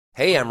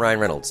Hey, I'm Ryan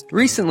Reynolds.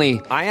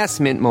 Recently, I asked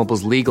Mint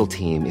Mobile's legal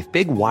team if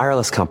big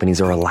wireless companies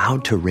are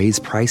allowed to raise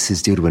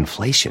prices due to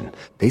inflation.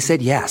 They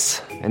said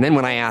yes. And then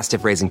when I asked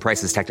if raising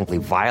prices technically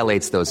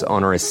violates those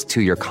onerous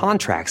two-year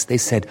contracts, they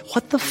said,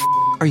 "What the f***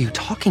 are you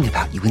talking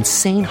about, you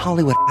insane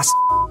Hollywood ass?"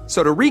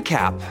 So to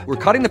recap, we're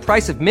cutting the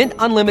price of Mint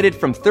Unlimited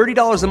from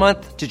 $30 a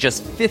month to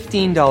just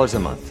 $15 a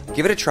month.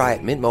 Give it a try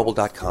at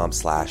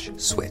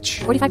mintmobile.com/switch.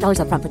 $45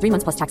 up front for 3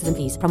 months plus taxes and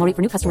fees. Promo rate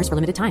for new customers for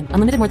limited time.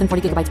 Unlimited more than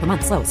 40 gigabytes per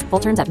month. Slows full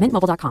terms at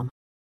mintmobile.com.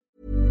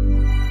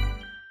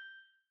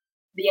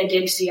 The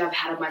identity I've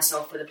had of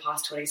myself for the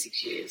past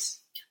 26 years.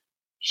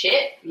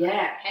 Shit.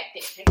 Yeah.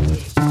 Hectic.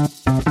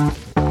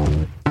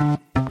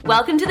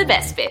 Welcome to The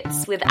Best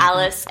Bits with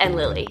Alice and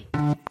Lily.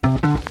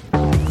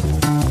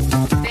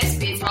 Best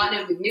Bits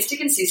partnered with Mr.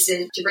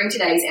 Consistent to bring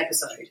today's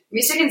episode.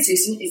 Mr.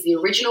 Consistent is the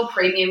original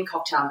premium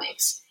cocktail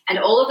mix, and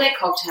all of their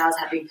cocktails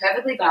have been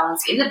perfectly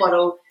balanced in the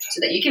bottle so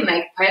that you can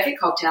make perfect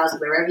cocktails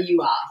wherever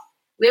you are.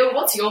 Lil,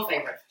 what's your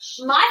favourite?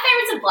 My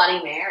favourite's a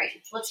Bloody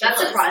Mary. That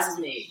surprises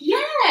me.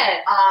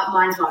 Yeah.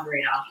 Mine's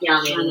margarita.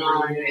 Yummy.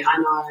 I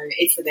know.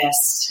 It's the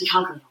best. You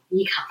can't go wrong.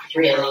 You can't,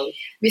 really.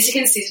 Mr.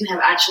 Consistent have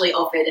actually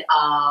offered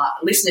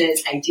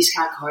listeners a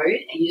discount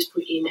code, and you just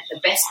put in the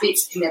best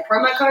bits in their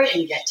promo code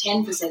and you get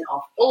 10%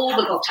 off all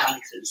the cocktail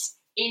mixes.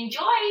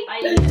 Enjoy.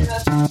 Bye.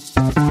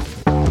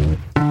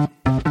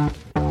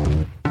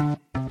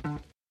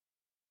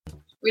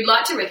 We'd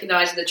like to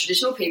recognise the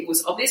traditional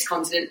peoples of this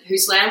continent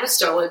whose land was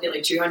stolen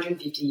nearly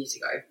 250 years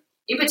ago.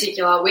 In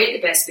particular, we at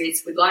The Best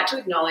Bits would like to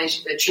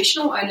acknowledge the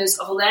traditional owners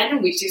of the land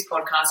in which this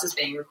podcast is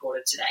being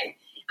recorded today,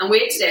 and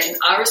we extend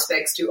our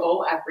respects to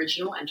all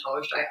Aboriginal and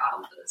Torres Strait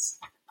Islanders.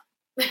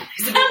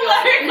 There's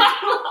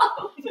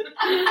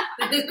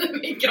a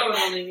bit going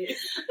on in here.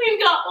 We've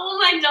got all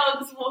my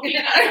dogs walking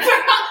over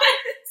us.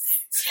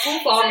 Full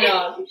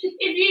farmyard.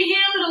 If you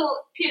hear little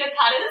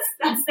pitter-patters,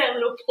 that's their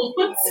little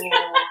paws.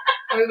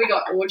 We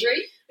got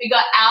Audrey. We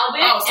got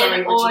Albert and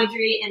Richard.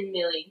 Audrey and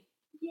Millie.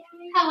 Yay.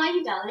 How are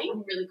you, darling?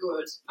 I'm really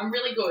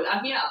good.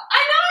 I'm here. I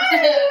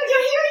know! You're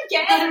here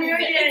again. I'm here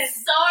again. It's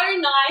so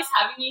nice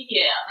having you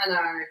here. I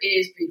know. It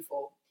is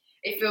beautiful.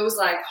 It feels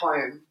like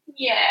home.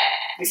 Yeah.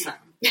 This time.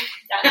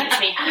 That makes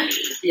me happy.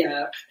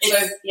 Yeah.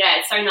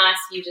 It's so nice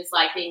you just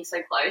like being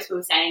so close. We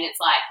were saying it's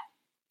like,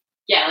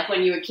 yeah, like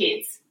when you were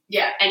kids.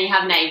 Yeah. And you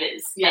have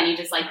neighbours and you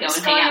just like go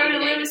and hang out with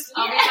your neighbours.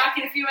 I'll be back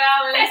in a few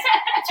hours.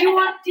 Do you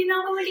want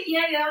dinner?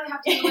 Yeah, we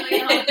have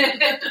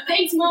dinner.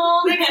 Thanks,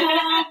 Mom.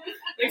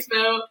 Thanks,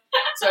 Mel.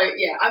 So,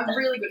 yeah, I'm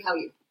really good. How are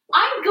you?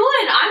 I'm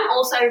good. I'm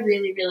also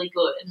really, really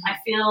good.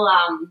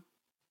 Mm-hmm.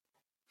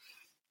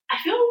 I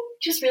feel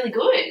just really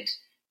good.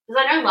 Because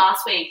I know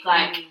last week,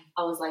 like,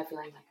 I was like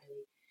feeling like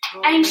really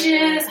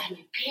anxious. I had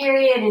my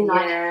period and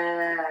like,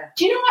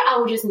 do you know what I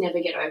will just never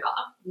get over?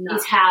 No.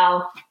 Is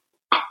how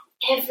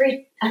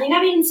I think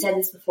I've even said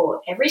this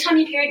before, every time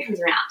your period comes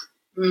around,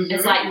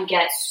 it's like you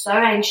get so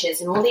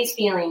anxious and all these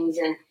feelings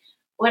and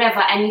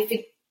whatever, and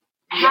you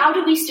how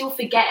do we still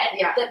forget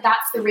that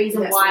that's the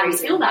reason why we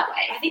feel that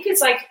way? I think it's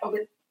like,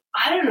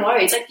 I don't know,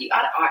 it's like,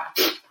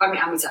 I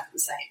mean, I'm exactly the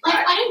same. Like,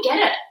 right? I don't get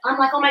it. I'm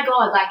like, oh my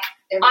God, like,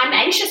 I'm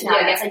anxious now,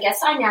 I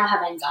guess I now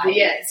have anxiety.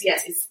 Yes,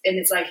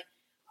 it's like,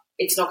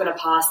 it's not going to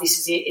pass, this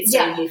is it, it's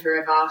staying here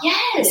forever.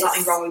 Yes. There's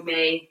something wrong with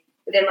me.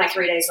 But then like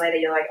 3 days later,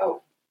 you're like,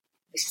 oh,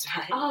 this is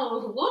right.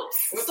 Oh,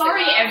 whoops.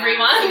 Sorry,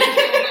 everyone. Can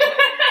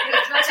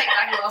I take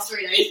back the last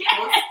 3 days?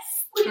 Yes,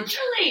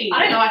 literally. I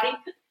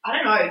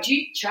don't know. Do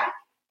you track?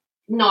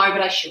 No,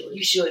 but I should.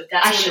 You should.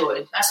 I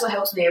should. That's what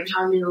helps me every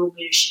time I'm in a little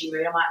bit of shitty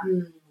mood. I'm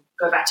like,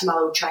 go back to my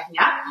little tracking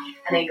app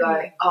and then go,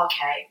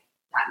 okay,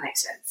 that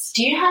makes sense.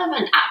 Do you have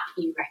an app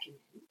you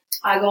recommend?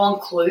 I go on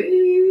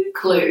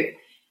Clue.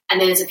 And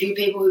then there's a few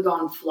people who go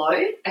on Flow.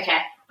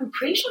 Okay. I'm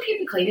pretty sure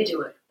Keep It Cleaner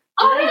do it.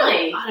 Oh,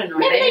 really? I don't know.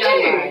 Maybe they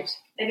do.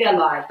 Maybe I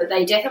lied, but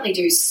they definitely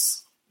do.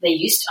 They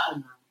used to. I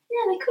don't know.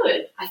 Yeah, they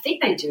could. I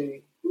think they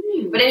do.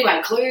 But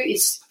anyway, Clue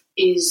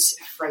is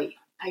free.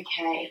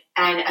 Okay.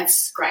 And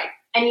it's great.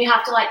 And you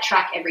have to like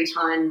track every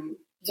time.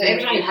 So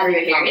every time you have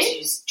your period, you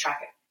just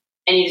track it.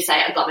 And you just say,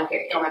 I got my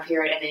period.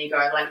 And then you go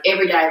like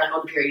every day, like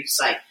on the period, just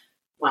like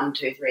 1,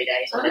 2, 3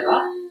 days,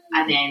 whatever.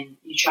 And then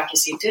you track your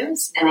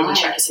symptoms, and then you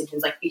track your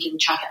symptoms. Like you can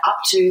track it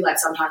up to like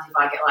sometimes if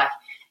I get like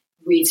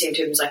weird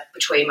symptoms like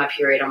between my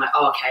period, I'm like,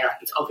 oh, okay, like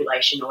it's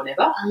ovulation or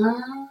whatever.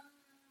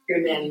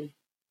 And then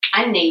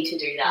I need to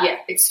do that. Yeah,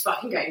 it's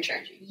fucking game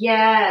changing.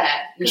 Yeah.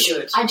 You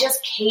should. I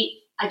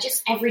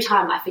just every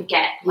time I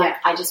forget, like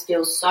I just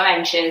feel so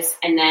anxious,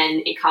 and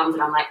then it comes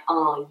and I'm like,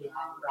 oh yeah,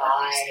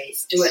 right.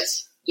 Do it.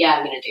 Yeah,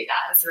 I'm going to do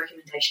that. That's the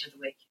recommendation of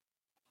the week.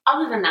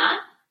 Other than that,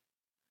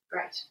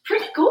 great.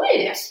 Pretty good.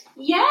 Yes.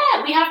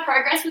 Yeah, we have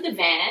progress with the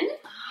van,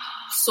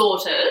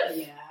 sort of.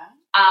 Yeah.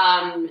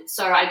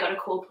 So I got a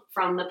call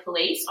from the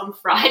police on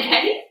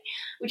Friday,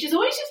 which is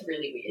always just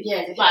really weird.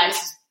 Yeah, like,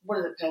 what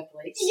are the per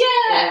police?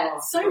 Yeah,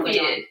 so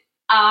weird.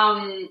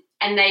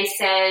 And they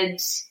said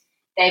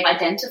they've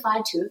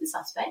identified 2 of the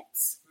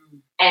suspects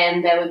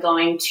and they were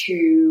going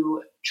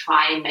to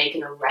try and make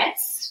an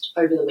arrest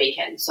over the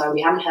weekend. So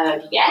we haven't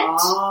heard yet.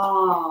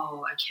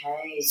 Oh,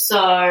 okay.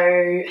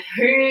 So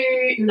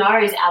who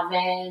knows? Our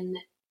van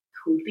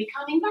could be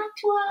coming back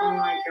to us. Oh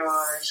my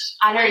gosh.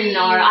 I don't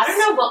know. Please. I don't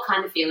know what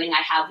kind of feeling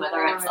I have,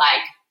 whether it's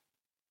like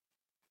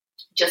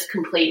just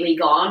completely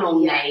gone or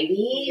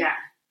maybe. Yeah.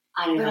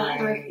 I don't know.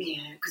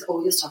 Yeah, because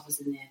all your stuff was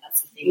in there.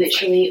 That's the thing.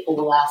 Literally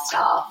all our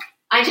stuff.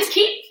 I just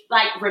keep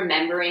like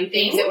remembering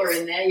Things that were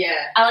in there,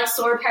 yeah. I like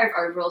saw a pair of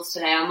overalls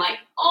today. I'm like,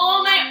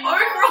 oh, my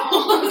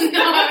overalls.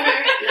 No.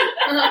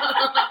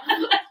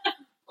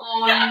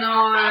 Oh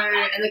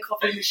no. And the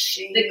coffee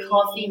machine. The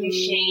coffee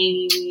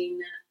machine.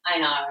 I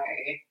know.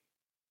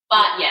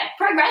 But yeah,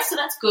 progress, so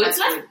that's good. That's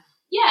so good.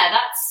 Yeah,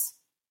 that's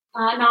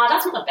no,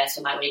 that's not the best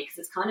of my week because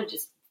it's kind of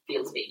just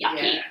feels a bit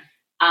yucky.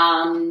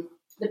 Yeah.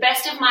 The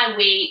best of my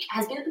week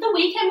has been the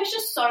weekend was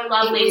just so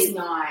lovely. It was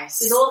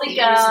nice. With all the It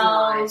girls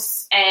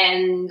was nice.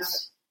 and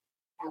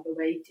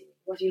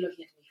What are you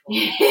looking at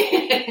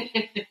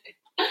me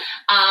for?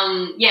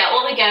 yeah,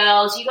 all the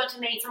girls. You got to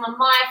meet some of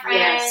my friends.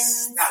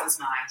 Yes, that was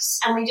nice.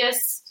 And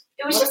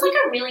it was just like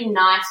a really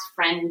nice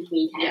friend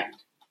weekend. Yeah.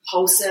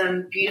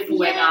 Wholesome, beautiful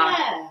weather.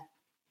 Yeah.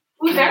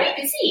 We were very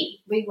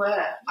busy. We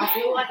were. I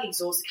feel like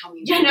exhausted coming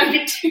in. Yeah, no,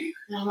 me too.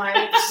 And I'm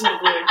like, this is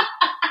not good.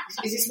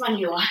 Is this my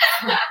new life?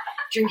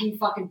 Drinking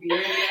fucking beer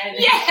again?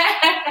 Yeah.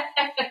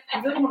 I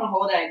feel like I'm on a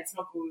holiday and it's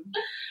not good.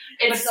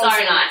 It's so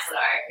also nice though.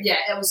 Yeah,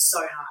 it was so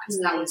nice.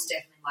 That was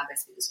definitely my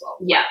best bit as well.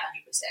 Yeah.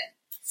 100%.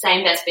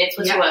 Same best bits.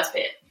 What's your worst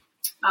bit?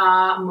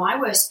 My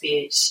worst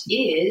bit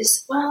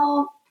is,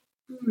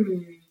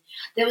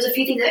 there was a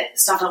few things that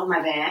stuffed up on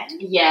my van.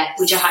 Yes.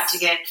 Which I had to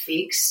get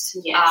fixed.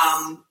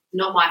 Yes.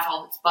 Not my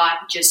fault,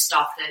 but just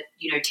stuff that,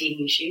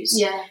 teething issues.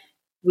 Yeah.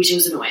 Which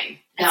was annoying.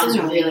 That It's was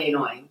annoying. really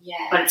annoying.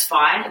 Yeah. But it's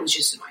fine. It was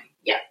just annoying.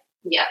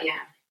 Yeah. Yeah.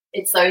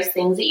 It's those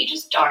things that you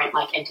just don't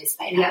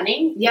anticipate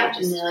happening. Yeah. They're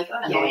just And they're like,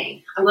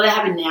 annoying. I'm going to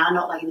happen now,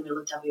 not like in the middle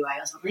of WA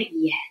or something.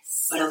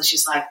 Yes. But it was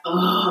just like,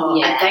 oh.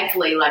 Yeah. And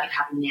thankfully, it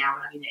happened now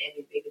when I'm in the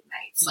Airbnb with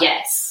mates.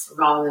 Yes.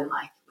 Rather than when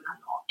I'm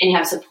not. And you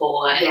have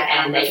support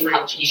and they can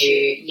help reference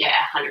you. Yeah,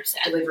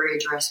 100%. Delivery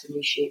address for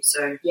new shit.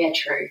 So Yeah,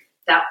 true.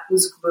 that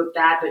was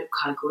bad, but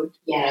kind of good.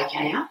 Yeah, okay.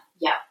 okay. Now.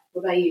 Yeah.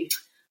 What about you?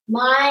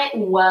 My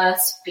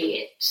worst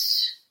bit.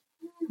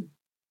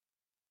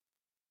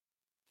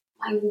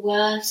 My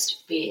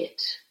worst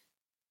bit.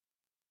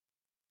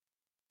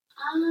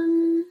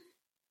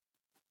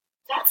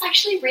 That's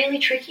actually really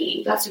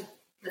tricky. That's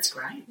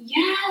great.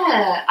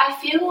 Yeah, I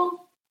feel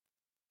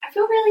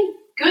really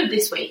good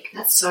this week.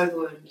 That's so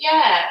good.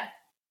 Yeah.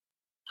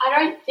 I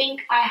don't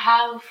think I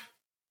have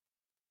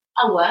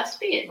a worst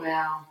bit,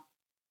 Wow.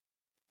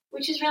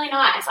 which is really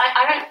nice.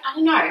 I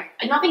don't know.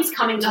 Nothing's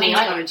coming to me. Nothing's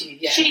Like, coming to you,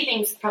 yeah. shitty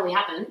things probably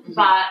happen, Mhm.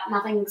 but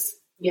nothing's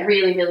Yeah.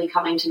 really, really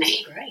coming to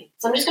me. That's great.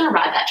 So I'm just going to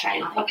ride that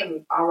train, I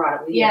think. I'll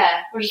ride it with you.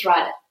 Yeah, we'll just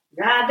ride it.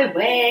 Ride the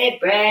wave,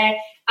 Brad.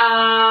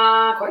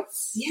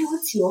 Quotes. Yeah,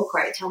 what's your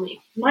quote? Tell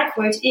me. My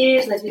quote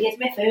is, let me get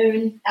my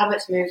phone.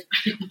 Albert's move.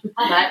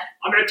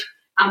 Albert.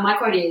 My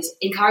quote is,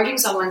 encouraging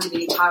someone to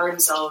be entirely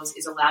themselves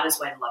is the loudest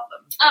way to love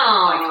them. By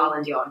Oh. Carl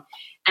and Dion.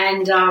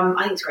 And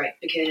I think it's great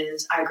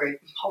because I agree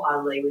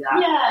wholeheartedly with that.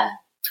 Yeah.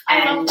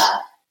 I love And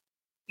that.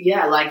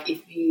 yeah, like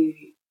if you,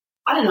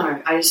 I don't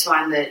know, I just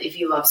find that if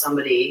you love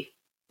somebody,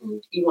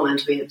 you want them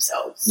to be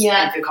themselves.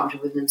 Yeah. And feel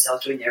comfortable with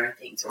themselves doing their own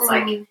thing. So it's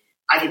like,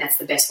 I think that's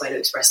the best way to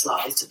express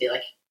love is to be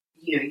like,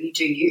 you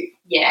do you.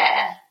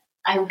 Yeah.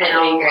 I And really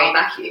I'll agree.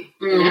 back you.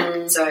 You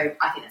know? So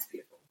I think that's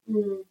beautiful.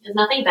 There's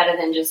nothing better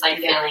than just like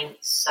Yeah. feeling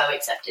so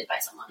accepted by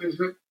someone.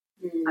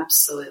 Mm-hmm.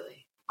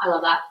 Absolutely. I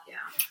love that. Yeah.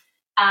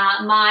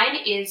 Mine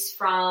is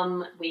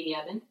from Weedy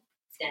Urban.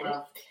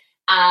 Standard.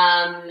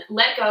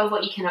 Let go of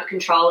what you cannot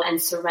control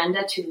and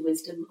surrender to the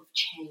wisdom of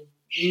change.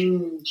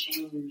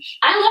 Change.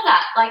 I love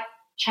that. Like,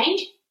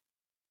 change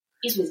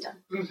is wisdom.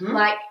 Mm-hmm.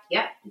 Like,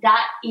 Yeah.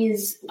 that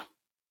is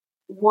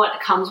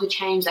what comes with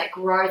change, that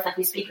growth. Like,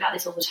 we speak about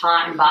this all the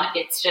time, but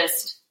it's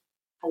just,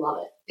 I love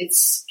it.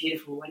 It's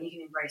beautiful when you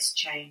can embrace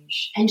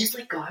change. And just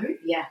let go.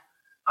 Yeah.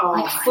 Oh,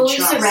 Like, and fully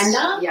trust.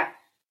 surrender? Yeah.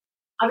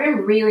 I've been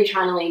really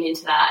trying to lean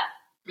into that.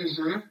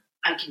 Mm-hmm.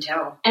 I can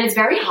tell. And it's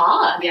very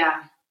hard.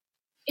 Yeah.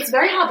 It's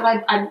very hard,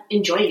 but I'm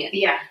enjoying it.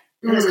 Yeah.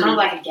 And it's kind of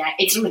like a game.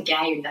 It's not a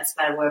game, that's a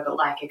better word, but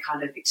like a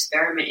kind of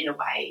experiment in a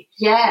way.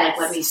 Yes.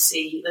 Like,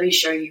 let me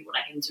show you what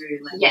I can do.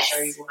 Let me show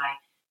you what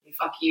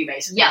fuck you,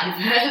 basically. Yeah.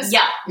 You're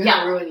Yeah.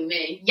 not ruining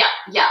me.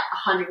 Yeah,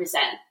 100%.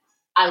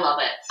 I love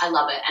it.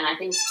 And I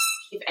think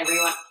if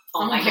everyone...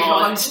 Oh my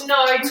God. God.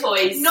 No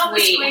toys, Not the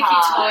squeaky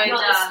sweetheart. toy, Not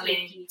the darling.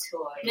 squeaky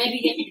toy. Maybe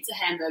it's a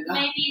hamburger.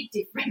 Maybe a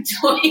different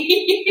toy.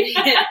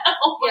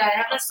 Yeah,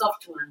 have a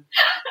soft one.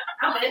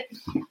 Have it.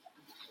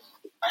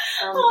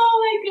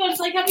 Oh my God, it's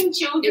like having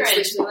children.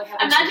 It's literally like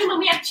having Imagine children. when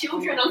we have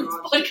children Oh on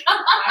my this podcast.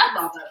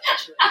 I love that,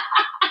 actually.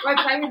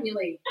 Go play with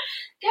Millie.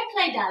 Go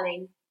play,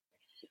 darling.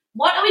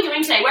 What are we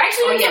doing today? We're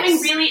actually doing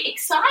something really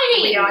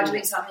exciting. We are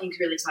doing something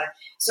really exciting.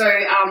 So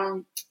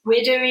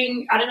we're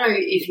doing, I don't know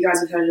if you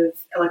guys have heard of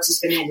Alexis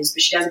Fernandez,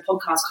 but she does a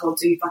podcast called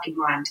Do You Fucking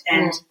Mind?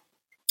 And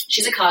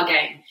she's a card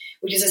game,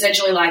 which is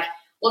essentially like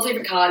lots of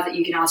different cards that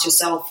you can ask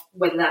yourself,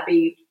 whether that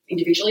be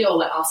individually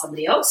or ask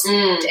somebody else to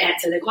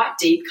answer. They're quite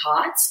deep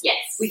cards. Yes.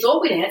 We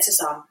thought we'd answer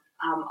some.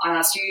 I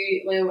asked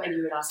you, Lou, and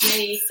you would ask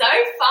me. So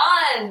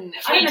fun.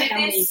 I don't We know did how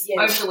many- this yes.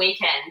 over the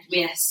weekend with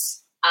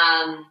Yes.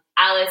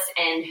 Alice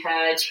and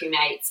her two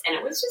mates, and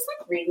it was just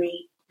like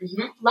really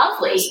It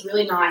lovely. was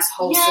really nice,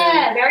 wholesome.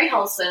 Yeah, very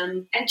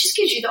wholesome. And just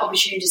gives you the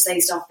opportunity to say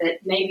stuff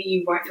that maybe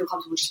you won't feel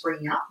comfortable just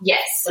bringing up,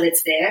 Yes. but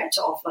it's there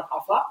to offer.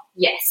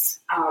 Yes.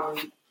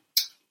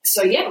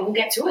 So, yeah, we'll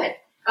get to it.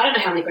 I don't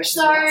know how many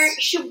questions So you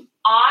asked. should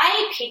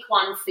I pick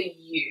one for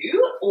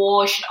you,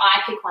 or should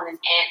I pick one and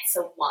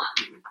answer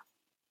one?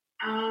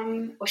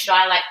 Or should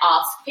I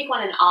pick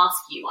one and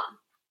ask you one?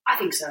 I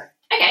think so.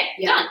 Okay,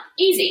 Yeah. done.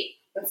 Easy.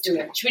 Let's do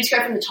it. Should we just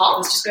go from the top?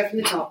 Let's just go from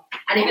the top.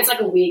 And if it's like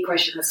a weird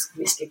question, let's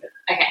skip it.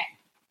 Okay.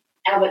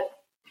 Albert,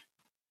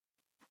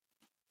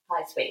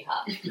 Hi,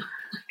 sweetheart.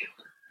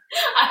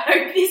 I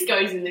hope this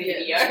goes in the video.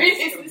 Yeah,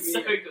 This is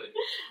so good.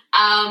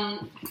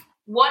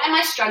 What am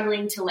I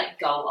struggling to let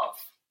go of?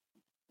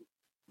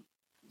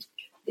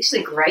 this is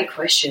a great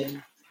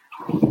question.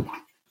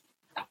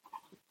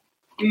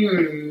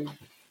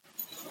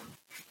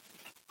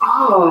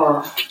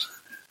 Oh.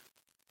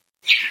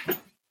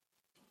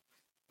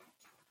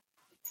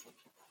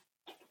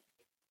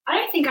 I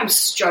don't think I'm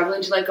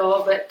struggling to let go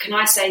of it. Can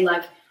I say,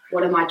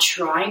 what am I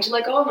trying to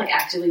let go of?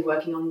 Actively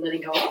working on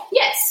letting go of?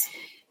 Yes.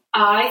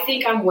 I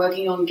think I'm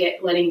working on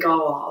letting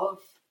go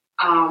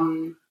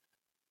of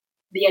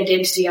the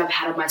identity I've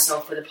had of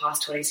myself for the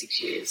past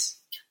 26 years.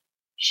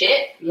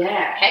 Shit.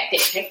 Yeah.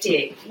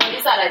 Hectic. What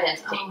is that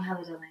identity? Oh, how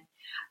was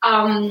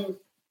I?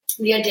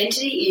 The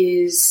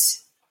identity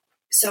is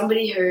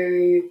somebody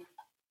who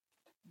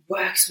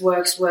works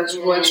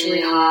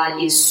really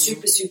hard, is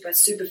super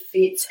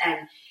fit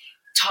and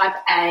type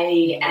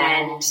A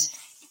and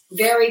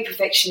very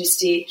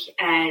perfectionistic,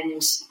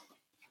 and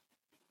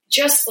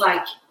just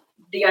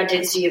the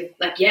identity of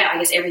I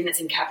guess everything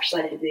that's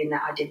encapsulated within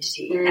that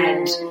identity.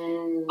 And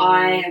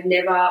I've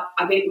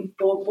been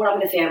brought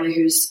up in a family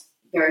who's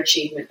very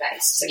achievement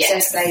based,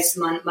 success based,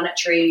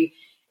 monetary,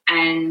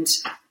 and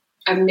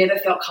I've never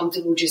felt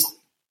comfortable just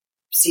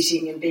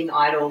sitting and being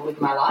idle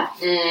with my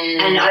life.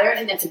 And I don't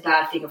think that's a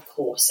bad thing, of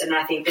course. And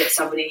I think that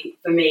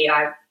for me,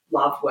 I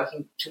love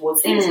working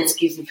towards things. It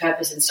gives me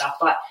purpose and stuff.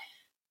 But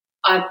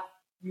I've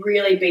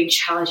really been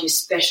challenged,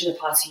 especially the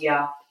past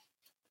year,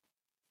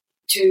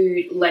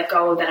 to let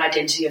go of that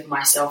identity of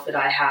myself that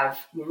I have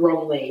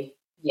wrongly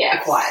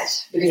acquired,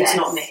 because it's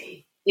not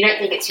me. You don't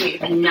think it's you?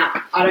 No,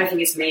 I don't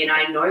think it's me, and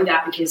I know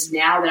that because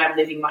now that I'm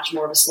living much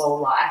more of a slower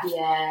life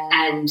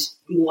and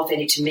more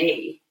authentic to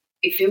me,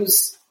 it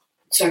feels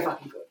so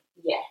fucking good.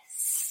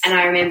 Yes. And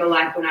I remember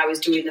when I was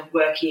doing the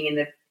working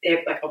and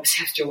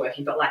obviously I'm still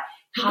working, but when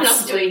I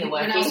was doing the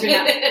working. When I was doing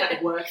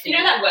that work thing. You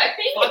know that work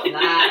thing? Fuck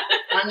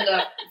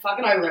that.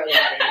 Fucking overrated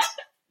that is.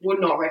 Would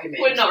not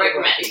recommend. Would not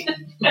recommend.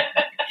 Working.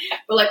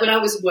 But when I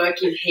was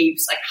working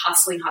heaps,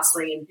 hustling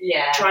and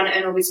trying to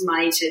earn all this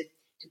money to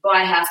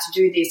buy a house, to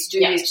do this,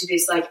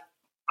 I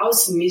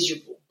was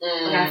miserable.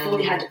 I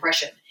fully had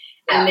depression.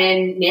 And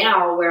then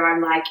now where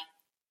I'm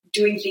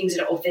doing things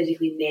that are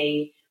authentically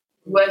me,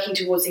 working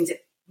towards things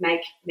that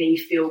make me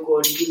feel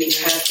good and give me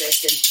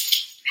purpose, and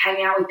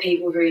hanging out with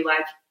people who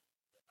live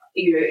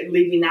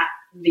in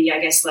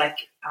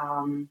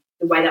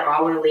the way that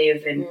I want to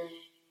live,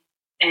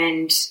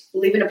 and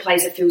live in a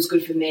place that feels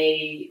good for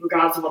me,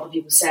 regardless of what the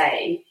people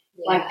say.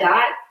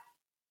 That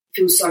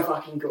feels so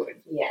fucking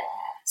good. Yeah.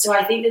 So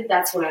I think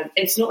that's what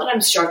it's not that I'm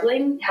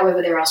struggling.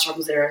 However, there are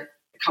struggles that are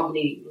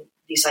accompanying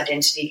this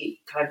identity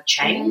kind of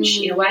change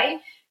in a way.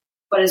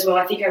 But as well,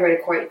 I think I read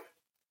a quote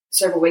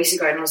several weeks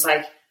ago, and I was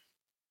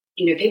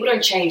people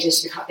don't change, they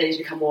just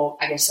become more,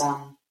 I guess,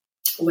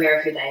 aware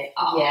of who they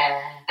are.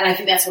 Yeah. And I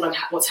think that's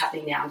what's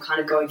happening now. I'm kind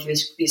of going through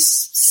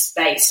this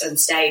space and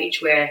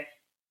stage where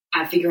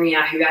I'm figuring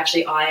out who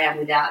actually I am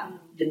without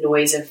the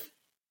noise of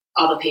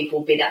other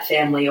people, be that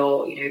family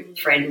or,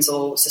 friends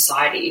or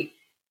society.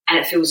 And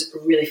it feels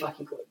really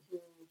fucking good.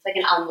 It's like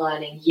an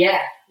unlearning.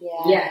 Yeah.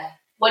 Yeah.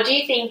 What do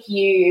you think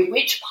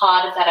which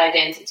part of that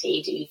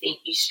identity do you think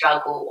you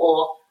struggle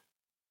or,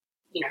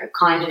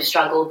 kind of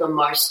struggle the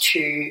most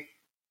to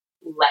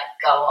let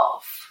go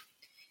of?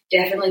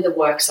 Definitely the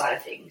work side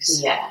of things.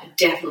 Yeah.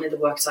 Definitely the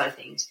work side of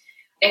things.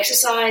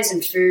 Exercise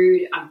and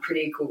food, I'm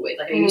pretty cool with.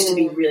 I used to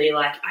be really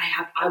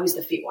I was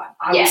the fit one.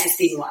 I was the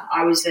thin one.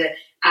 I was the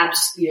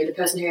abs, the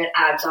person who had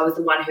abs. I was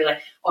the one who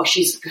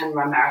she's going to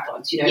run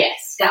marathons,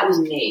 Yes. That was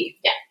me.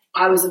 Yeah.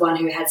 I was the one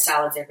who had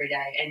salads every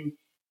day. And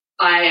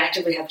I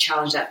actively have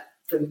challenged that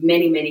for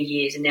many, many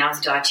years. And now as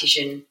a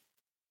dietitian,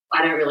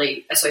 I don't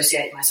really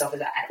associate myself with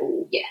that at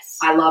all. Yes.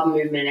 I love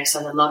movement and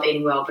exercise. I love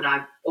eating well, but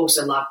I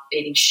also love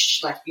eating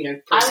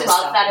processed I love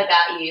stuff. that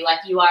about you.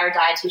 You are a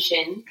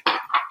dietitian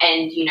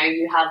and,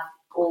 you have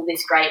all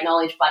this great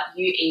knowledge, but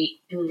you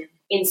eat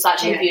in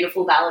such a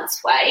beautiful,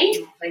 balanced way.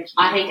 Thank you.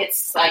 I think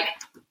it's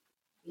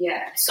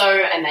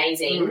so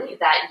amazing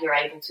that you're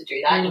able to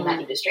do that in that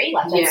industry.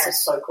 That's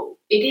just so cool.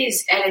 It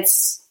is, and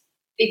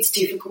it's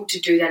difficult to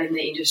do that in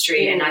the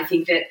industry, and I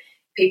think that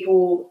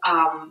people,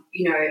 I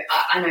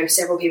know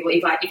several people,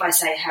 if I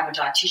say have a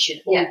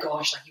dietitian, oh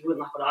gosh, like you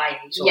wouldn't like what I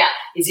eat. Or,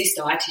 is this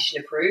dietitian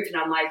approved? And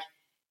I'm like,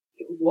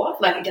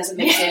 what? Like it doesn't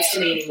make sense to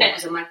me anymore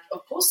because I'm like,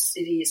 of course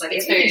it is. Like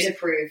everything's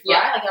approved,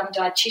 right? Like I'm a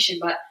dietitian,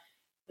 but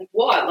like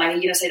what? Like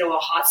you're going to say to a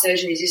heart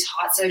surgeon, is this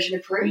heart surgeon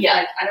approved? Yeah.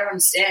 Like I don't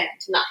understand.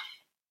 No.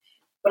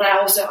 But I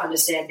also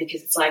understand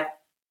because it's like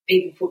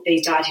people put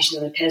these dietitians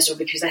on the pedestal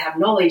because they have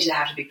knowledge, they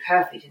have to be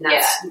perfect. And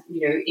that's,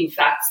 in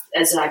fact,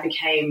 as I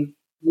became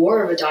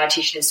more of a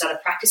dietitian and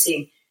started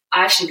practicing,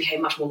 I actually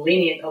became much more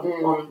lenient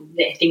on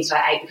the things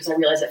that I ate because I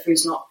realized that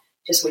food's not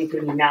just what you put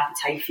in your mouth,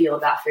 it's how you feel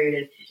about food.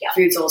 And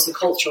food's also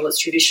cultural, it's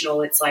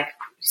traditional, it's like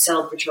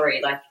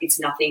celebratory, like it's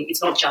nothing,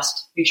 it's not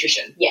just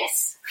nutrition.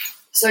 Yes.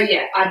 So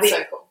yeah,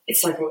 so cool.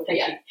 It's so cool, thank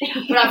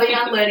you. But I've been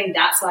unlearning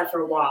that side for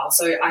a while,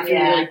 so I feel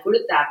really good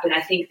at that. But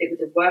I think that with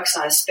the work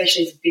side,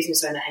 especially as a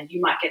business owner, and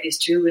you might get this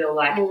too, Will,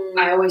 like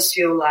I always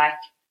feel like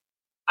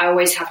I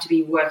always have to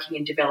be working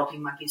and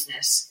developing my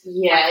business.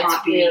 Yeah, I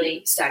can't be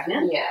really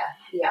stagnant.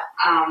 Yeah.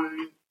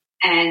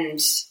 And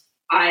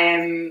I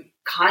am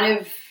kind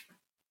of,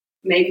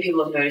 maybe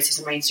people have noticed this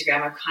on my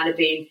Instagram, I've kind of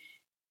been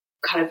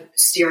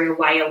steering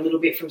away a little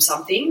bit from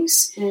some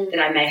things that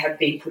I may have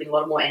been putting a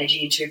lot more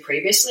energy into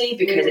previously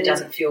because it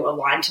doesn't feel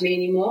aligned to me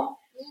anymore.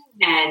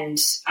 And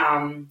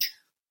I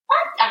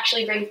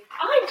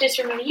just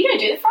remember you don't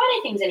do the Friday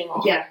things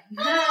anymore. Yeah.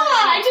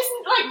 I just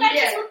like that.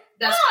 Yeah,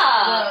 that's what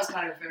I was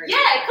kind of referring to.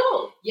 Yeah,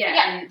 cool.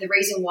 Yeah, and the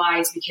reason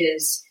why is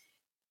because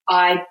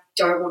I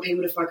don't want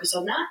people to focus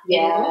on that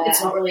anymore.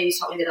 It's not really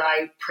something that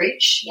I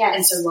preach. Yes.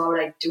 And so why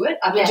would I do it?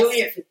 I've been doing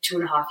it for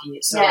 2.5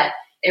 years. So like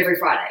every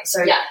Friday.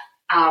 So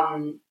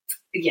I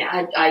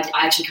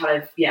actually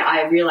kind of,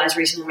 I realized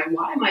recently, I'm like,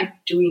 why am I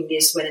doing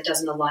this when it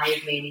doesn't align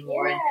with me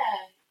anymore? Yeah.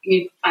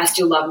 And I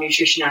still love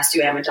nutrition. I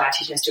still am a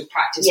dietitian. I still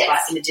practice, but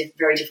in a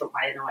very different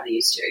way than what I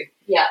used to.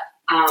 Yeah.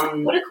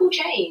 What a cool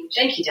change.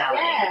 Thank you,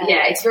 darling.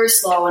 Yeah, it's very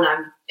slow, and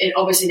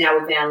obviously now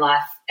with van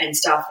life and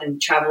stuff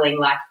and traveling,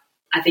 like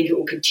I think it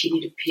will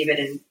continue to pivot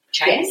and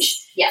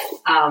change. Yes.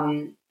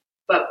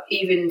 But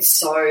even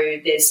so,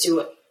 there's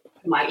still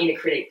my inner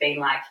critic being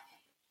like,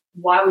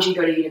 why would you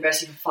go to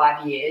university for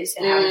 5 years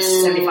and have a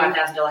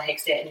 $75,000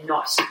 HECS there and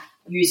not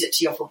use it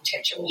to your full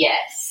potential?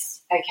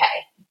 Yes.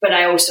 Okay. But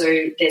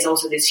there's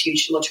also this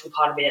huge logical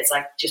part of me that's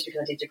like, just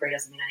because I did a degree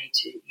doesn't mean I need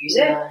to use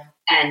it.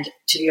 And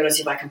to be honest,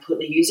 if I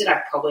completely use it,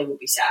 I probably would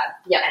be sad.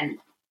 Yeah. And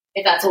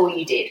if that's all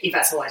you did. If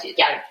that's all I did,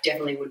 I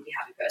definitely wouldn't be a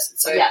happy person.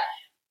 So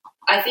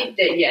I think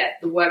that,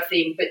 the work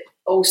thing, but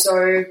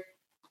also,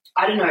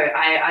 I don't know,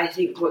 I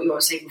think what you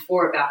were saying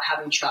before about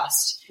having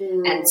trust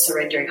and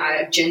surrendering,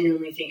 I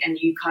genuinely think, and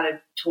you kind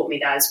of taught me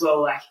that as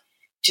well, like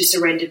to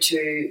surrender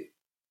to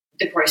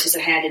the process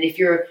at hand. And if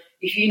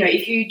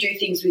you do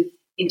things with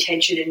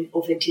intention and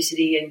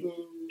authenticity and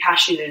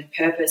passion and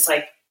purpose,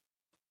 like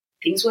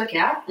things work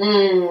out.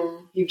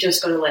 You've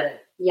just got to let it.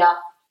 Yeah.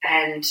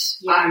 And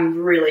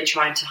I'm really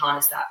trying to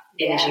harness that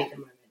energy at the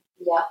moment.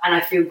 Yeah. And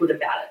I feel good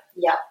about it.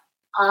 Yeah.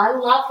 I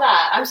love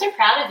that. I'm so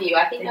proud of you.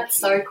 I think that's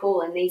so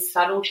cool. And these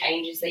subtle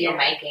changes that you're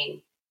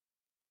making,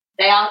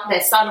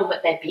 they're subtle,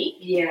 but they're big.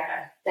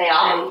 Yeah. They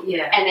are.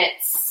 And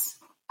it's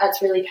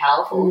really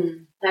powerful.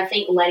 And I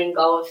think letting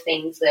go of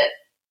things that,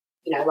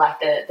 like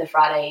the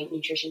Friday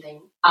nutrition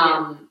thing,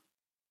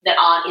 that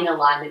aren't in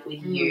alignment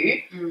with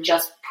you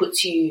just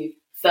puts you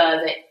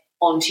further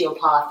onto your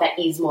path that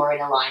is more in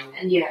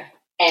alignment. Yeah.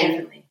 And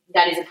definitely.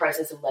 that is a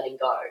process of letting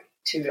go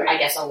to, I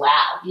guess,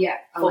 allow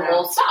for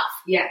more stuff.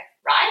 Yeah.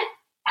 Right?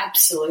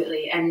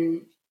 Absolutely.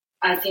 And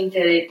I think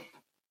that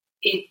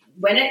it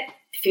when it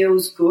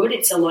feels good,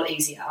 it's a lot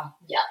easier.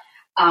 Yeah.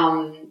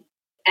 And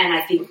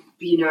I think,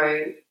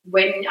 and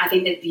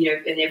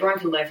everyone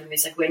can learn from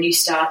this, like when you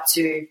start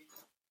to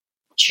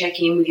check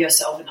in with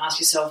yourself and ask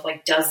yourself,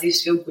 like, does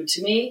this feel good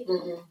to me?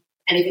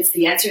 And if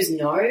the answer is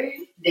no,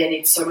 then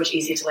it's so much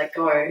easier to let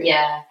go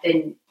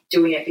than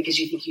doing it because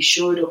you think you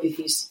should or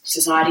because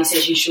society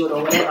says you should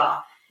or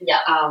whatever. Yeah.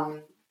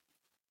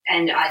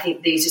 And I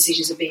think these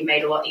decisions are being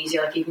made a lot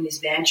easier. Like even this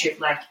van trip,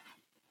 like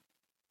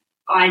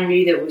I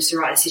knew that it was the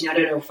right decision. I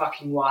don't know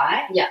fucking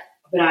why. Yeah.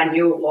 But I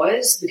knew it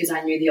was because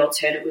I knew the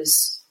alternate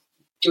was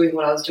doing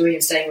what I was doing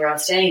and staying where I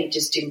was staying. It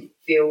just didn't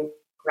feel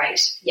great.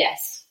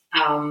 Yes.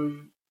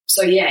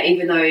 So yeah,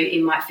 even though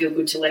it might feel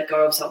good to let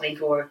go of something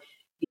or.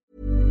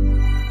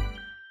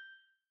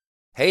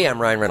 Hey, I'm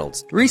Ryan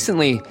Reynolds.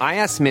 Recently, I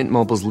asked Mint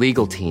Mobile's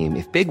legal team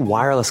if big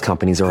wireless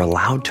companies are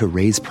allowed to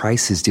raise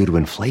prices due to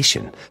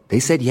inflation. They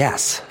said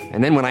yes.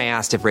 And then when I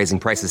asked if raising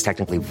prices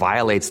technically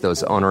violates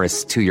those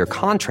onerous 2-year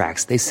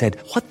contracts, they said,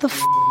 "What the f***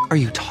 are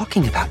you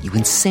talking about, you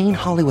insane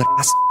Hollywood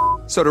ass?"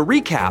 So to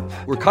recap,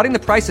 we're cutting the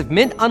price of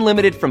Mint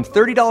Unlimited from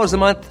 $30 a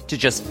month to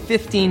just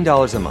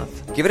 $15 a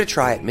month. Give it a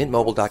try at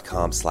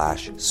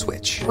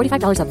mintmobile.com/switch.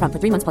 $45 up front for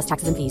 3 months plus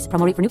taxes and fees.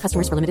 Promo rate for new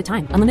customers for limited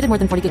time. Unlimited more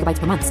than 40 gigabytes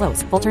per month.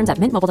 Slows full terms at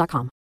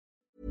mintmobile.com.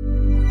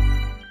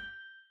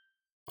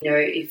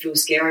 It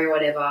feels scary or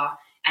whatever,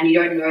 and you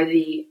don't know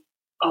the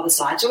other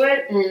side to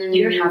it,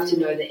 you don't have to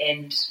know the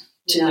end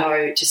to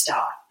know to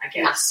start, I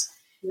guess.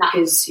 No.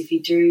 Because if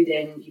you do,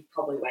 then you've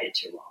probably waited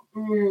too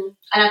long.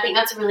 And I think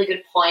that's a really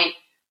good point,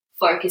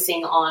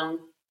 focusing on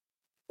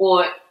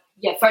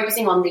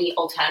the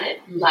alternate.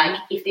 Like,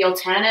 if the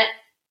alternate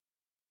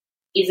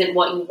isn't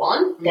what you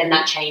want, then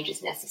that change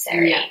is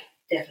necessary. Yeah,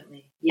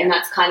 definitely. Yeah. And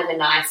that's kind of a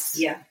nice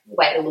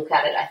way to look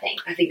at it, I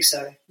think. I think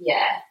so.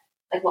 Yeah.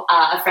 Like,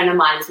 a friend of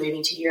mine is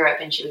moving to Europe,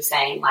 and she was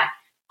saying, like,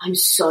 I'm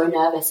so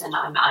nervous and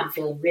I'm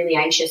feeling really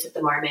anxious at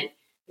the moment.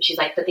 And she's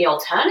like, but the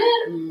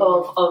alternative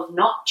of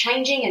not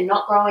changing and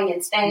not growing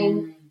and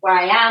staying where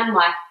I am,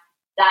 like,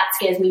 that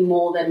scares me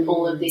more than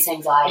all of this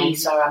anxiety.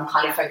 So I'm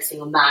kind of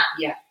focusing on that.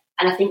 Yeah.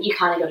 And I think you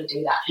kind of got to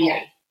do that.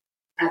 Yeah,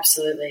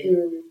 absolutely.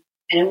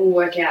 And it will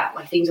work out.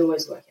 Like, things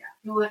always work out.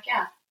 It'll work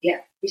out.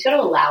 Yeah. You just got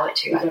to allow it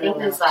to. I think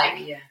there's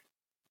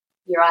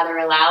you're either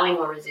allowing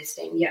or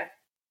resisting. Yeah.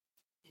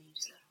 And you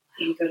just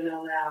You got to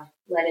allow.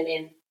 let it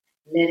in.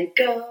 Let it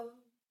go.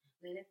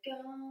 Let it go.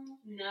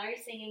 No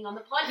singing on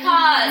the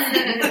podcast.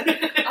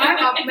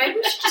 Maybe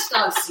we should just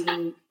start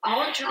singing. I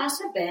want to join us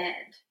in a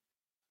band.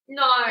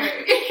 No. I've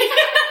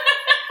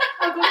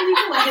got a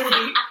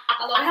ukulele.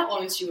 I love how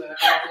honest you were.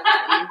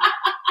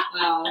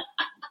 Wow.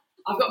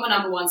 I've got my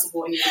number one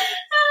support here.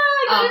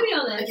 I gotta be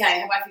honest. Okay,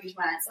 have I finished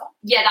my answer?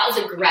 Yeah, that was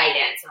a great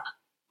answer.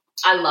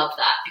 I love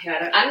that.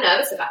 Okay, I'm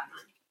nervous about mine.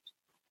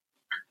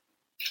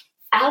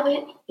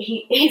 Albert,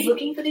 he's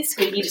looking for this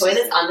squeaky toy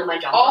that's under my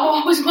jumper.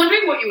 Oh, I was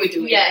wondering what you were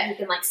doing. Yeah, he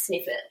can like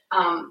sniff it.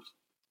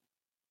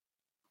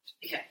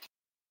 Okay.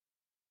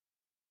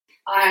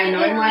 I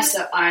know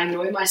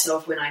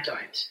myself when I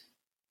don't.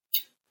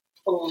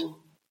 Oh.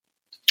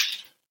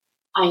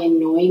 I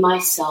annoy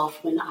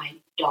myself when I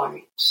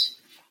don't.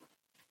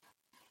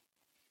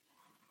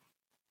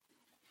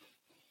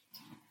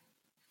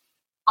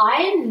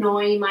 I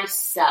annoy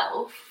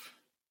myself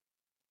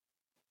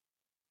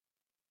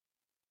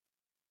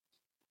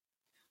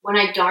when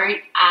I don't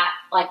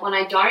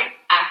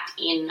act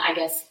in, I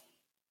guess,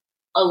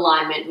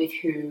 alignment with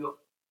who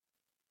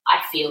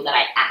I feel that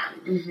I am.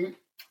 Mm-hmm.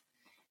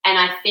 And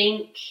I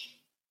think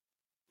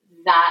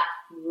that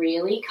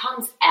really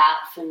comes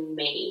out for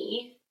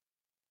me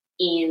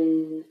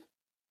in,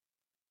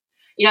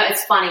 you know,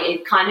 it's funny,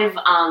 it kind of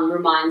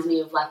reminds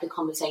me of like the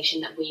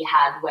conversation that we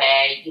had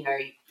where, you know,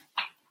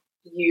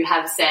 you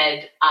have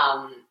said,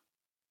 are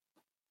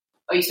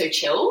you so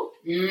chill?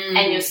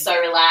 And you're so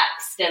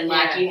relaxed and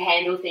like you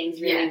handle things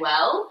really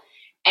well.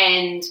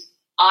 And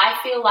I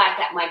feel like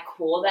at my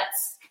core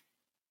that's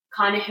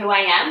kind of who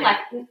I am. Like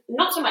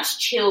not so much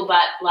chill,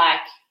 but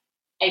like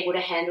able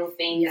to handle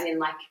things in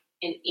like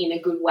in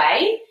a good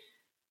way.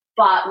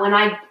 But when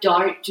I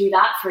don't do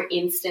that, for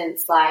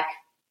instance, like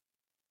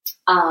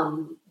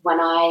when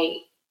I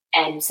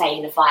am, say,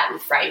 in a fight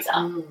with Fraser,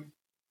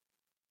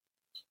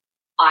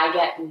 I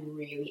get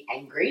really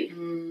angry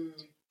and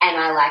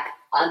I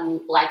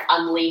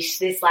unleash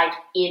this like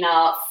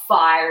inner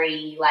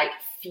fiery like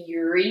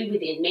fury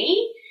within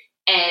me,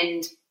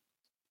 and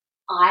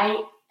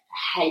I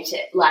hate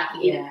it. Like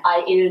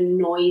it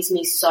annoys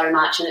me so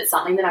much, and it's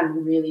something that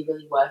I'm really,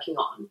 really working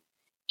on,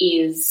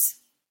 is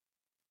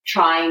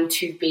trying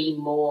to be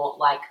more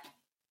like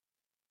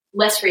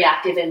less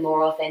reactive and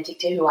more authentic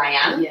to who I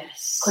am.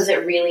 Yes. Because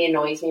it really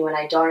annoys me when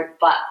I don't,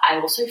 but I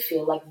also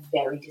feel like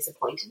very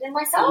disappointed in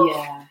myself.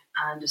 Yeah,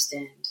 I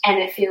understand. And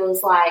it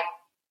feels like,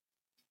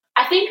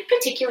 I think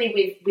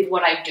particularly with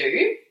what I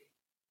do,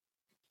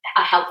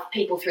 I help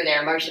people through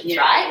their emotions,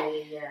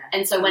 right? Yeah.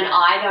 And so when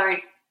I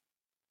don't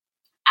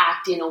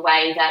act in a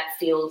way that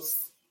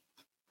feels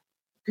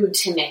good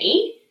to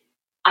me,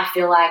 I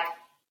feel like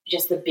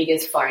just the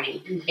biggest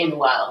phony in the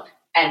world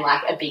and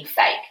like a big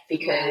fake,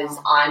 because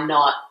I'm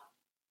not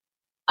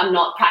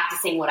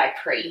practicing what I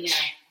preach.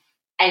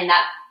 And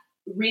that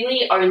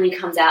really only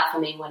comes out for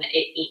me when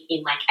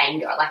in like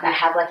anger. Like I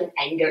have like an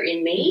anger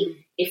in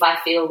me if I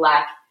feel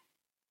like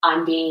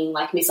I'm being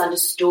like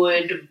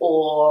misunderstood,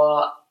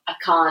 or I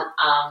can't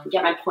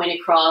get my point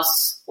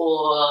across,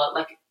 or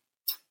like,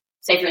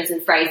 say for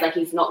instance, phrase like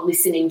he's not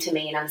listening to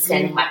me and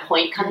understanding my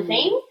point kind of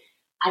thing.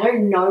 I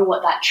don't know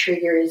what that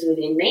trigger is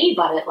within me,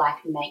 but it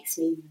like makes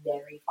me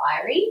very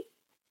fiery,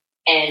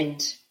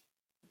 and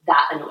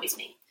that annoys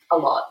me a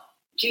lot.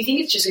 Do you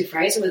think it's just with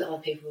Fraser or with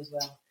other people as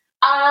well?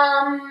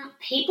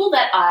 People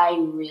that I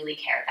really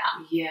care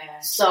about. Yeah.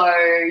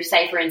 So,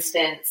 say for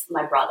instance,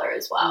 my brother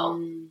as well.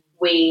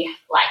 We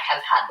like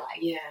have had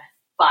like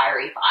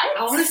fiery fights.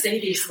 I want to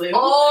see this, Lou.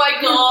 Oh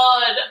my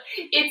God.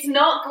 It's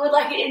not good.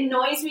 Like it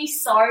annoys me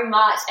so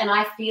much, and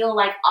I feel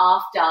like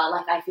after,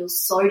 like I feel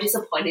so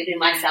disappointed in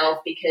myself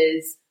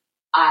because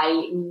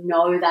I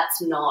know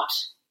that's not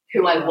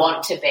who I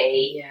want to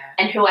be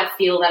and who I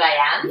feel that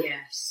I am.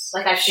 Yes.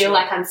 Like I feel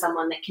like I'm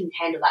someone that can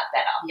handle that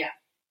better. Yeah.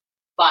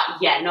 But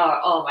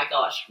oh my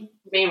gosh,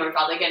 me and my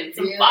brother get in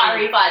some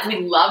fiery fights. We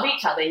love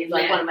each other. He's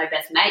like one of my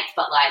best mates,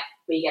 but like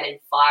we get in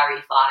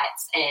fiery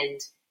fights, and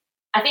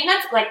I think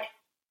that's like,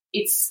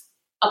 it's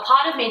a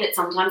part of me that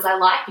sometimes I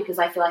like because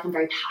I feel like I'm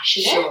very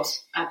passionate. Sure,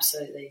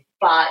 absolutely.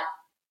 But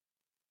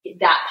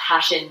that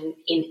passion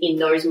in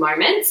those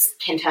moments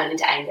can turn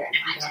into anger, and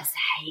I just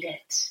hate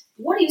it.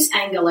 What is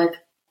anger? Like,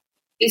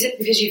 Is it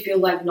because you feel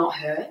like not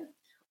heard?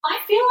 I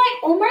feel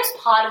like almost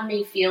part of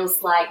me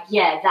feels like,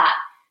 that.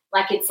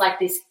 Like it's like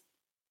this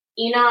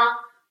inner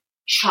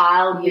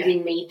child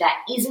within me that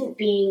isn't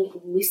being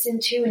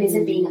listened to and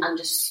isn't being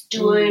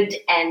understood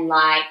and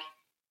like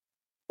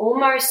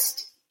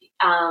almost,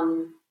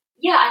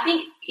 I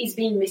think is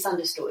being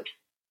misunderstood.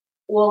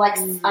 Or like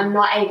I'm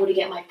not able to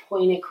get my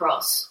point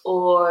across.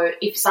 Or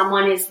if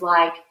someone is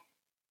like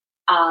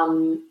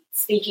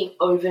speaking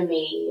over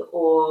me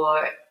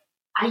or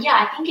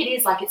I think it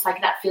is like it's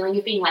like that feeling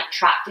of being like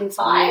trapped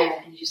inside.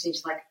 Yeah, and you just need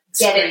to like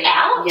get it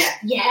out.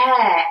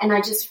 Yeah. And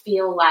I just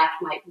feel like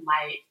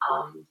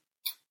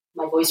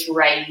my voice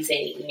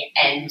raising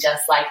and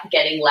just like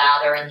getting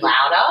louder and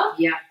louder.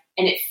 Yeah.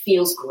 And it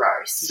feels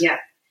gross. Yeah.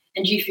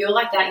 And do you feel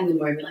like that in the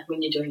moment, like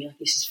when you're doing it, like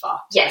this is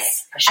fucked?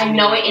 Yes. I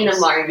know it in the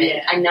moment.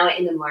 Yeah. I know it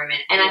in the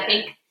moment. And I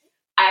think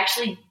I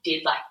actually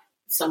did like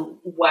some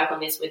work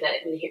on this with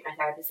a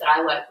hypnotherapist that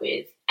I work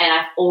with, and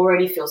I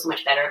already feel so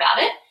much better about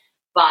it.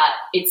 But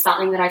it's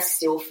something that I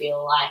still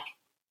feel like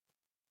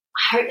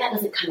I hope that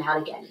doesn't come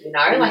out again, you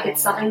know? Like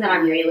it's something that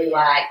I'm really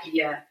like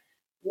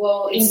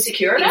well,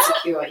 insecure about.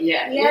 Insecure,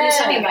 yeah. When there's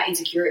something about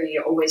insecurity,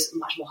 you're always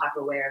much more hyper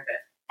aware of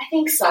it. I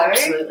think so.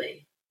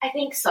 Absolutely. I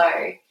think so.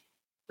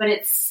 But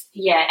it's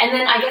and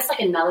then I guess like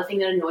another thing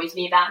that annoys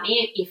me about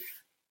me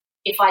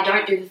if I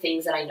don't do the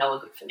things that I know are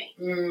good for me.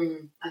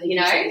 I think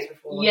you said this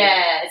before.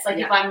 It's like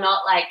if I'm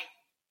not like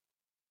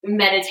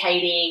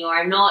meditating or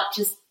I'm not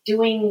just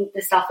doing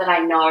the stuff that I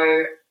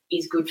know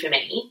is good for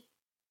me,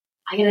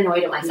 I get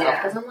annoyed at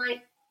myself because I'm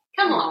like,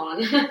 come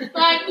on,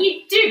 like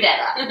you do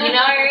better, you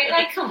know,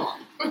 like come on.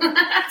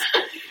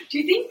 Do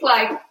you think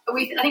like I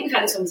think we've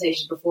had this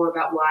conversation before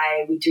about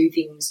why we do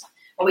things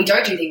or we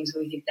don't do things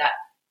when we think that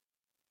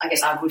I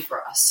guess are good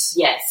for us.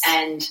 Yes.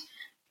 And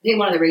I think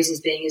one of the reasons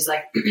being is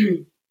like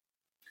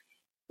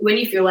when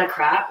you feel like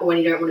crap or when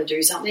you don't want to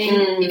do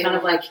something, you kind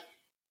of like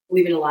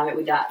live in alignment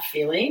with that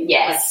feeling.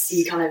 Yes. Like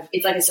you kind of,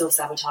 it's like a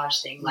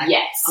self-sabotage thing. Like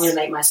I'm going to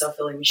make myself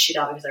feel even shit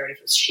up because I already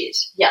feel shit.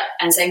 Yeah.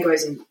 And same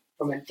goes in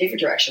from a different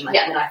direction. Like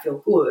when I feel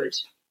good,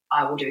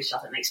 I will do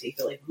stuff that makes me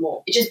feel even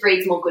more. It just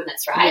breeds more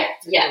goodness, right?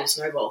 Yeah. Little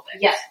snowball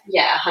effect.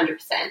 Yeah, 100%.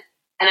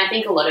 And I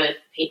think a lot of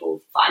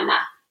people find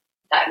that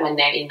when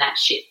they're in that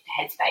shit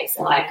headspace,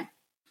 they're like,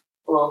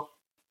 well,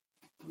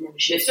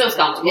 this feels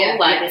comfortable.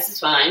 This is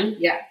fine.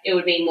 Yeah. It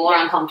would be more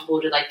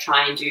uncomfortable to like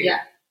try and do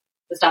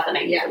the stuff that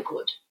makes me feel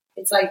good.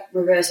 It's like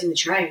reversing the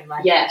train.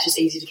 Like it's just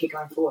easy to keep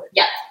going forward.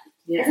 Yeah.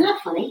 Isn't that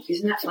funny?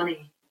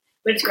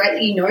 But it's great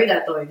that you know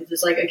that though, because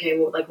it's like, okay,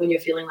 well, like when you're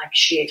feeling like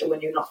shit or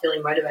when you're not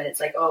feeling motivated, it's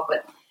like, oh,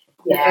 but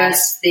the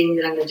first thing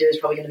that I'm going to do is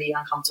probably going to be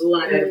uncomfortable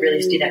and I'm going to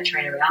really steer that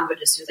train around.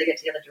 But as soon as I get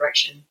to the other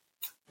direction,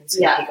 I'm just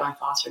going to keep going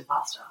faster and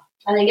faster.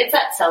 I think it's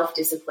that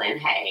self-discipline,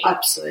 hey?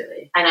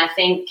 Absolutely. And I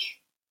think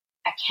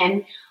I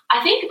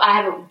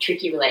have a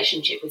tricky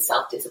relationship with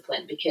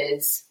self-discipline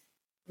because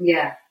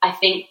I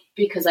think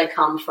because I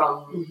come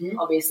from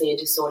obviously a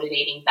disordered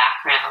eating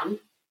background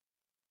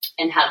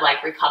and have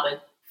like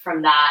recovered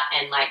from that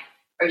and like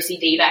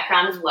OCD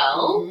background as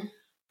well,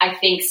 I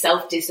think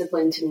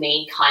self-discipline to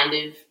me kind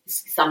of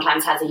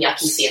sometimes has a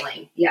yucky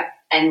feeling. Yeah.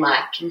 And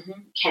like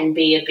can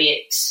be a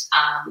bit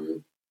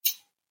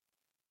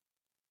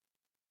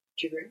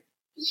triggering.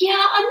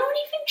 Yeah, I'm not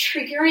even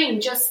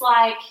triggering, just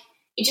like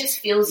it just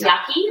feels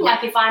yucky. Yeah.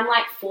 Like if I'm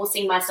like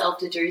forcing myself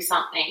to do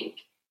something,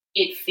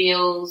 it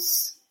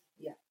feels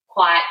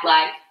quite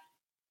like,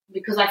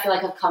 because I feel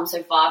like I've come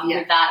so far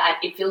with that,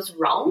 it feels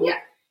wrong. Yeah.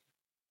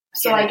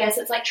 So I guess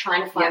it's like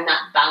trying to find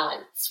that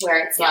balance where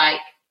it's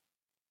like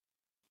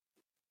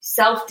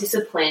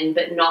self-discipline,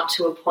 but not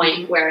to a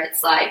point where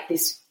it's like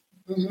this,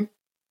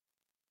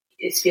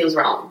 it feels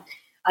wrong.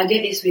 I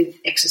get this with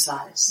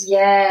exercise.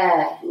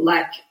 Yeah.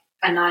 Like,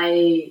 and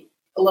a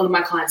lot of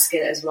my clients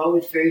get it as well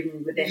with food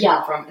and with their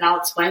come from, and I'll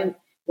explain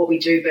what we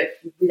do, but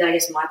with, I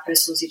guess, my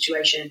personal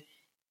situation,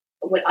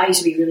 when I used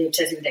to be really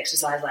obsessive with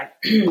exercise, like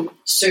do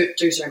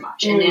so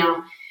much. And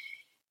now,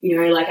 you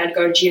know, like I'd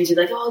go to gyms and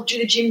be like, oh, I'll do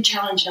the gym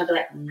challenge. And I'd be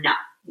like, no,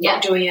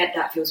 not doing it.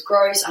 That feels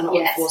gross. I'm not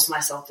going to force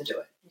myself to do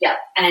it. Yeah.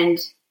 And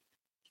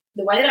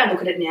the way that I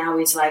look at it now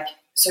is like,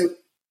 so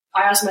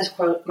I ask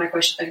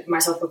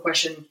myself a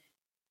question,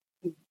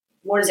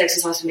 what does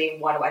exercise for me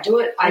and why do I do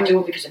it? I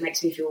do it because it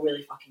makes me feel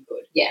really fucking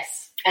good.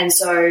 Yes. And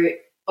so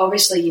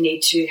obviously you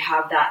need to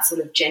have that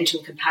sort of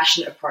gentle,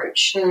 compassionate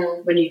approach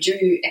when you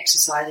do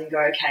exercise and go,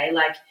 okay,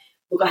 like,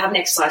 look, I haven't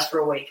exercised for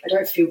a week. I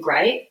don't feel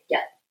great.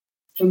 Yeah.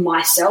 For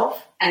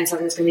myself, and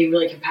something that's going to be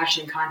really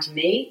compassionate and kind to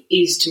me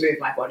is to move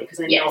my body because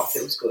I know it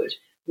feels good.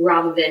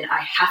 Rather than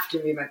I have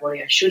to move my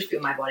body, I should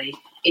feel my body.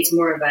 It's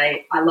more of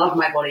a I love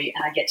my body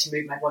and I get to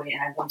move my body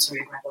and I want to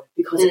move my body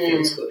because it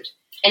feels good.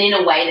 And in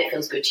a way that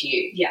feels good to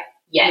you. Yeah.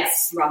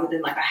 Yes. Yeah. Rather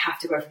than like I have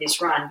to go for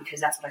this run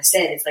because that's what I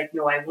said. It's like,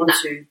 no, I want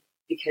to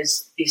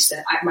because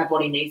my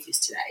body needs this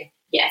today.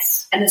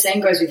 Yes. And the same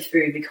goes with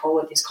food. We call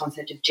it this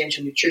concept of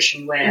gentle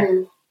nutrition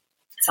where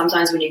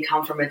sometimes when you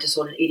come from a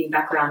disordered eating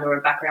background or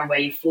a background where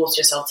you force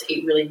yourself to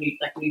eat really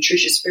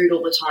nutritious food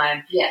all the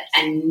time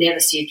and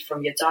never see it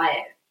from your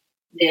diet,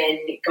 then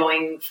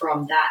going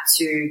from that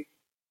to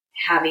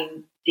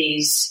having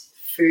these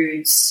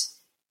foods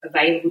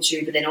available to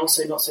you, but then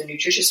also not so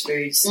nutritious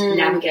foods,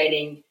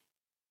 navigating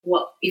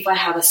what if I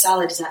have a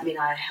salad, does that mean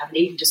I have an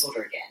eating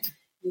disorder again?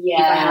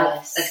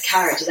 Yes. If I have a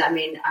carrot, does that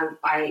mean I'm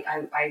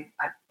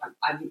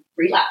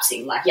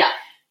relapsing? Like, yeah.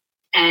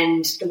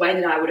 And the way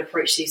that I would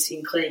approach this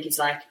in clinic is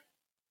like,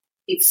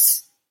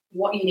 it's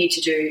what you need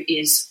to do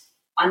is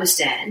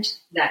understand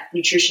that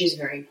nutrition is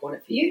very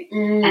important for you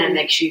and it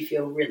makes you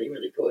feel really,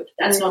 really good.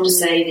 That's not to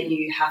say that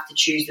you have to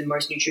choose the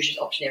most nutritious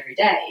option every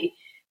day,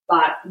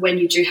 but when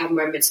you do have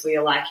moments where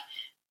you're like,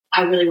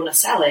 I really want a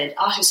salad,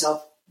 ask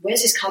yourself,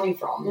 where's this coming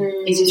from?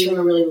 Is this from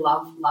a really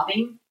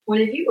loving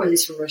point of view, or is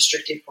this from a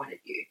restrictive point of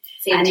view?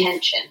 It's the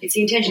intention. It's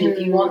the intention.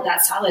 If you want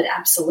that salad,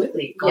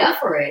 absolutely, go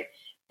for it.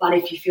 But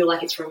if you feel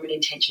like it's from an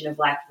intention of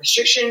like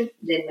restriction,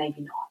 then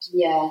maybe not.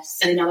 Yes.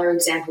 And another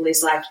example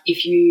is like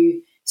if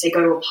you say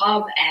go to a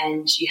pub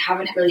and you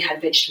haven't really had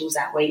vegetables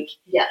that week,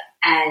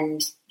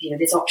 and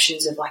there's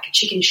options of like a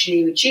chicken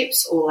shinny with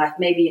chips or like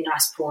maybe a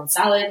nice prawn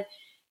salad.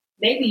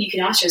 Maybe you can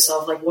ask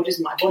yourself, like, what does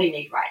my body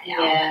need right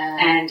now? Yeah.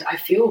 And I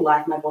feel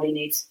like my body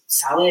needs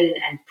salad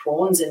and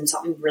prawns and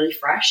something really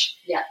fresh.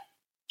 Yeah.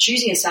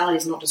 Choosing a salad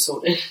is not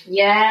disordered.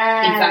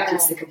 Yeah. In fact,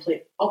 it's the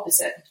complete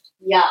opposite.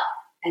 Yeah.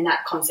 And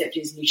that concept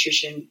is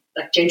nutrition,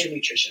 like gentle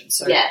nutrition.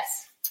 So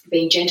yes.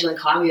 Being gentle and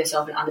kind with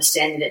yourself and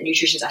understanding that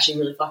nutrition is actually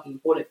really fucking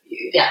important for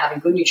you. Yeah. And having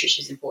good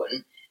nutrition is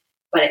important,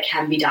 but it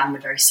can be done in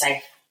a very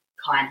safe,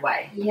 kind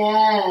way.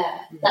 Yeah.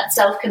 That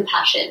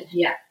self-compassion.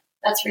 Yeah.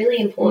 That's really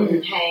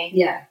important, hey?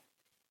 Yeah.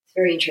 It's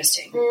very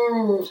interesting.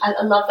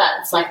 I love that.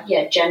 It's like,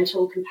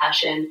 gentle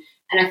compassion.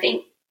 And I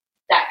think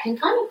that can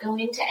kind of go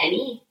into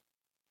any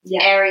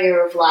area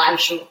of life. For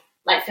sure.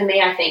 Like for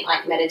me, I think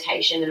like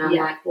meditation, and I'm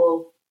like,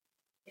 well,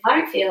 if I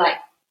don't feel like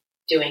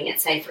doing it,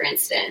 say for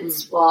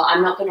instance, well,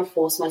 I'm not going to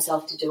force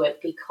myself to do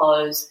it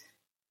because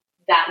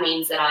that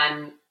means that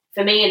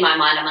for me in my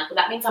mind, I'm like,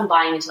 well, that means I'm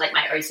buying into like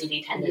my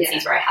OCD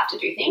tendencies where I have to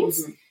do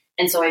things.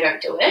 And so I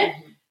don't do it.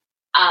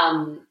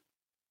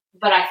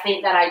 But I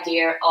think that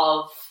idea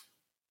of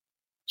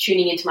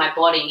tuning into my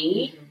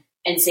body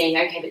and seeing,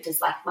 okay, but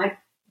does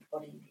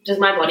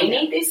my body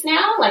need this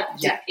now? Like,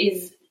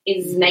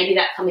 is maybe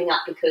that coming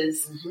up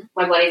because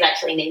my body's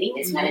actually needing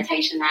this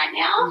meditation right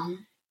now?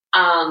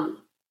 I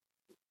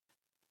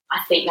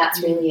think that's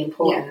really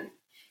important. Yeah.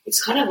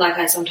 It's kind of like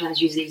I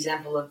sometimes use the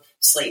example of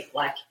sleep.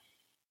 Like,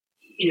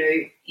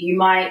 you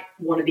might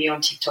want to be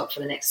on TikTok for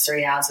the next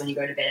 3 hours when you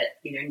go to bed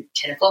at,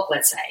 10 o'clock,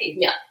 let's say.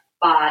 Yeah.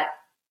 But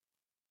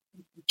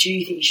do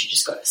you think you should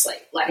just go to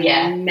sleep? Like,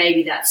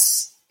 maybe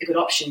that's a good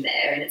option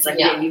there. And it's like,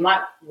 you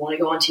might want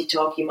to go on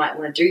TikTok, you might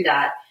want to do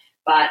that,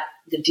 but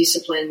the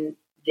discipline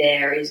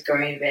there is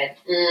going to bed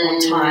on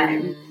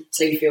time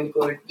so you feel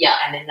good. Yeah.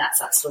 And then that's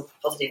that sort of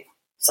positive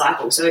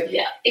cycle. So it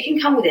can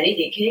come with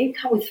anything. It can even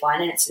come with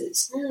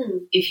finances.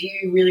 If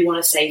you really want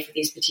to save for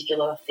this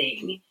particular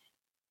thing,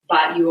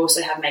 but you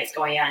also have mates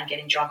going out and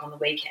getting drunk on the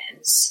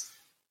weekends,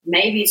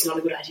 maybe it's not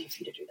a good idea for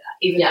you to do that,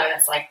 even though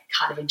that's like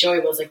kind of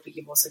enjoyable. It's like, but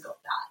you've also got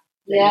that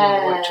you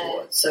want to work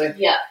towards. So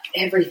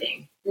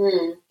everything.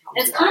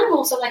 It's kind of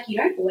also like you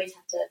don't always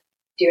have to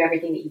do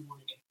everything that you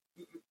want to do.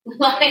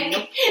 Like,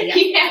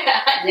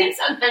 I think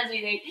sometimes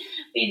we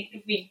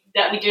think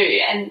that we do,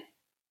 and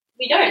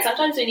we don't.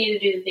 Sometimes we need to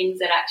do the things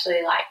that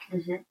actually like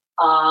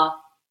are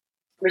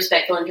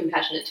respectful and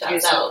compassionate to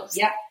ourselves.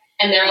 Yeah.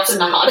 And they're often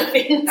the harder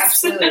things.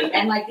 Absolutely.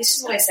 And like this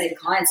is what I say to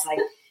clients, like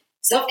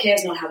self-care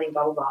is not having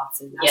bubble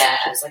baths and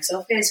massages. Like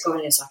self-care is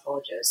going to a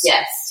psychologist.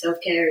 Yes.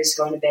 Self-care is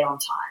going to bed on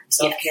time.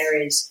 Self-care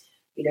is,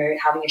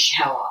 having a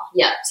shower.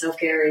 Yeah.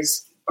 Self-care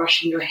is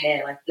brushing your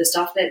hair. Like the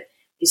stuff that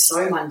is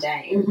so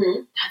mundane,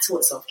 that's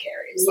what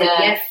self-care is.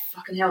 Like,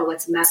 fucking hell,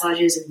 like some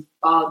massages and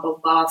bubble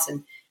baths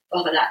and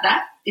stuff like that.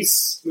 That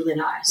is really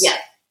nice. Yeah.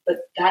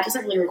 But that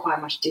doesn't really require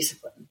much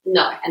discipline.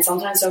 No. And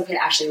sometimes self-care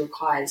actually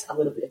requires a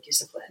little bit of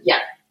discipline. Yeah.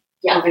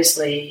 Yeah.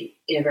 Obviously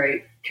in a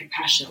very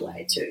compassionate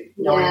way too,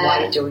 knowing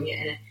why you're doing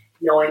it and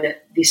knowing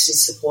that this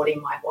is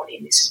supporting my body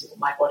and this is what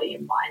my body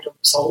and mind or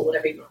soul,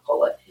 whatever you want to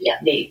call it,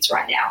 needs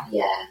right now.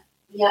 Yeah.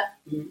 Yeah.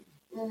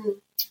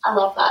 I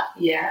love that.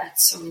 Yeah,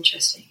 it's so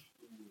interesting.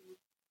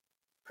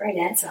 Great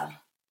answer.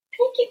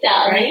 Thank you,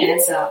 darling. Great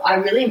answer. I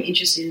really am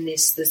interested in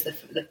this the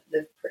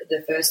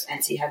first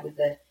answer you had with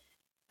the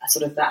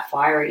sort of that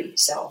fiery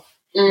self.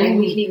 Maybe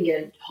we can even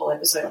get a whole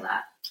episode on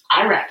that.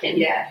 I reckon.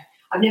 Yeah.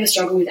 I've never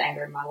struggled with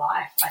anger in my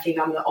life. I think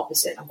I'm the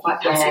opposite. I'm quite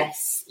passive.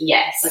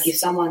 Yes. Like if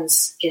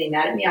someone's getting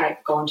mad at me, I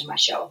go into my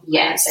shell.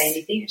 Yes. I don't say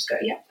anything. I just go,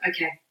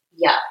 okay.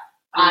 Yeah.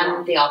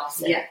 I'm the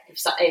opposite. Yeah.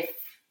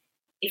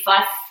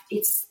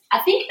 I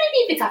think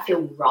maybe if I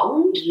feel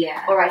wronged,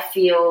 or I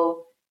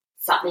feel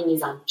something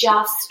is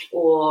unjust,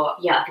 or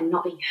like I'm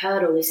not being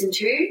heard or listened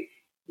to,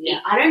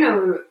 I don't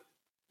know,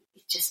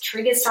 it just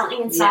triggers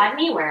something inside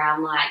me where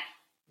I'm like,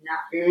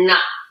 nah.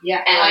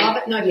 Yeah, and I love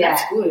it. No, but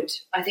that's good.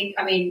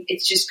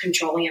 It's just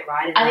controlling it,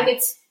 right? And I think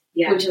it's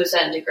good to a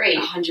certain degree.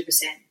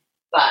 100%.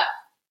 But,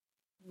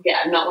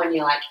 not when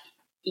you're, like,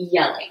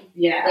 yelling.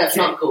 Yeah. That's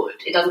not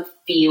good. It doesn't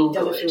feel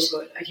good. It doesn't feel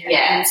good. Okay.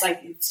 Yeah. And it's like,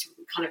 it's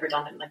kind of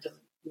redundant. Like,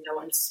 doesn't no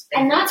one's.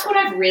 And that's what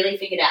I've really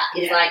figured out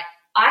is Yeah. like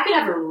I could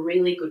have a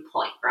really good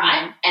point,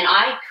 right? Mhm. And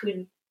I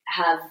could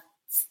have,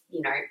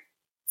 you know,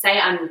 say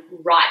I'm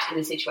right in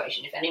a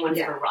situation. If anyone's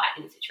Yeah. ever right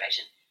in a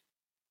situation,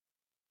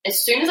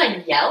 as soon as I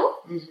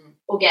yell Mhm.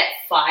 or get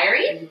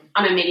fiery, Mhm.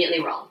 I'm immediately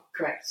wrong,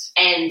 Correct.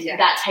 and Yeah.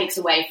 that takes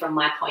away from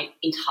my point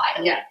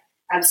entirely. Yeah,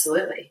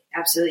 absolutely.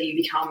 Absolutely.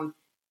 You become,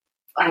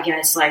 I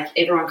guess, like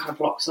everyone kind of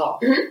blocks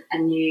off Mhm.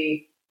 and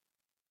you,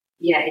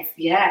 yeah,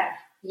 Yeah.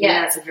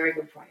 that's a very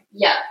good point.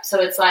 Yeah, so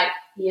it's like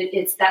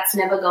that's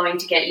never going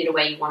to get you to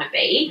where you want to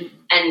be,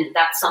 Mhm. and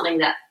that's something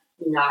that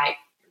I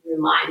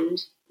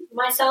remind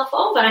myself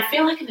of, and I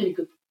feel like I'm in a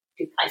good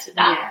place with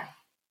that. Yeah.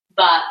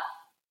 But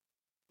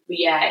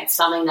yeah, it's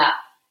something that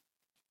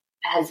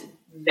has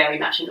very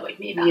much annoyed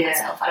me about Yeah.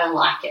 myself. I don't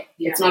like it.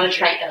 Yeah. It's not a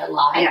trait that I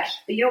like. Yeah,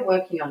 but you're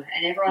working on it,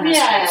 and everyone has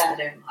Yeah. traits that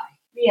they don't like.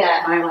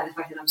 Yeah. I don't like the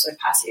fact that I'm so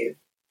passive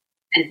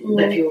and Mm.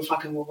 let people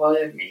fucking walk all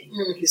over me.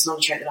 Mm. It's not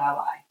a trait that I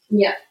like,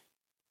 Yeah.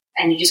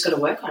 and you just got to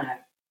work on it.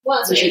 Well,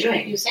 that's Which what you're you're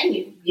doing. You're saying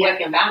you're Yeah.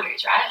 working on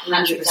boundaries, right? And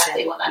that's 100%.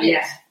 exactly what that is.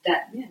 Yeah,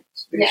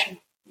 it's very Yeah. true.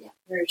 Yeah,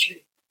 very true.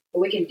 But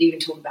we can even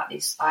talk about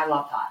this. I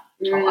love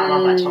that. I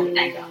love that topic,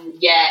 anger.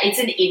 Yeah, it's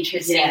an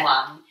interesting Yeah.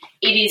 one.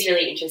 It is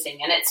really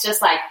interesting, and it's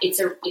just like it's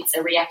a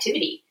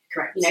reactivity.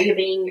 Correct. You know, you're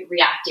being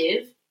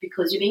reactive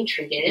because you're being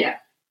triggered, Yeah.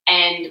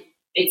 and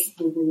it's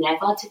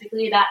never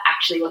typically about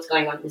actually what's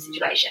going on in the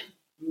situation.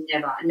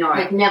 Never. No.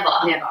 Like never.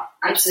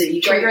 Absolutely.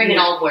 It's triggering an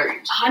old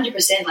wound.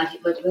 100%. Like,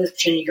 let's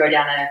pretend you go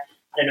down a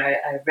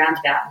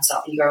roundabout and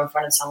stuff. You go in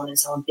front of someone and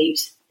someone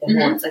beeps their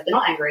Mhm. horns. Like, they're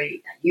not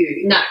angry at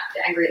you. No.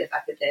 They're angry at the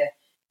fact that they're,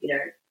 I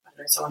don't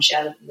know, someone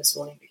shouted at them this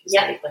morning because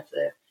Yeah. they left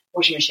the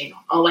washing machine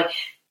on. Or like,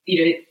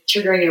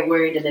 triggering a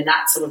wound and then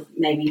that sort of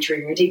maybe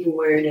triggering a deeper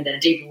wound and then a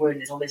deeper wound.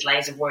 There's all these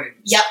layers of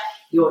wounds. Yep.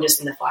 You're just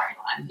in the firing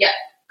line. Yep.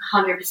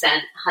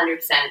 100%.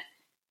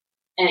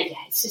 And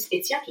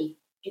it's yucky.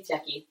 It's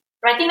yucky.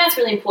 But I think that's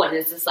really important.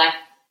 It's just like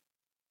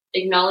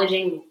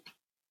acknowledging.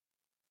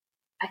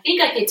 I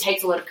think like it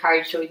takes a lot of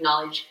courage to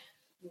acknowledge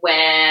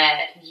where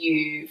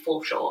you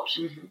fall short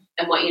Mm-hmm.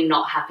 and what you're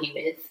not happy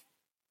with,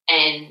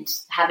 and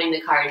having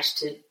the courage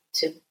to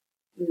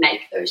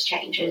make those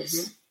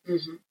changes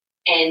Mm-hmm.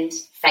 and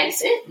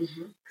face it.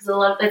 Mm-hmm.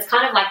 Because it's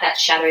kind of like that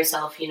shadow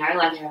self, like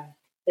Yeah.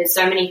 there's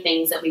so many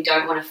things that we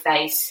don't want to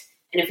face,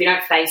 and if we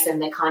don't face them,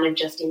 they're kind of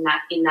just in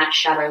that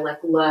shadow,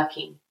 like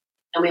lurking,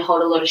 and we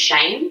hold a lot of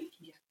shame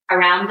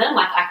around them.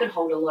 Like I could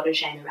hold a lot of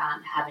shame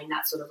around having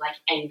that sort of like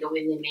anger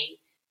within me,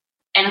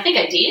 and I think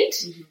I did,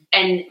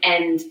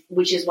 and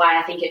which is why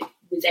I think it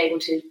was able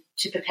to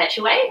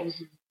perpetuate.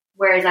 Mhm.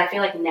 Whereas I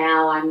feel like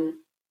now I'm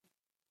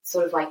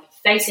sort of like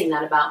facing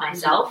that about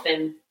myself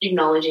and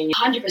acknowledging.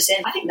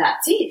 100%. I think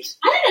that's it.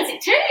 I think that's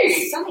it too.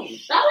 Stunning.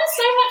 That was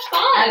so much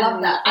fun. I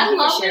love that. I Thank you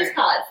for love those sharing.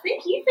 cards.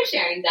 Thank you for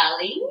sharing,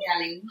 darling.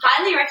 Darling.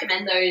 Highly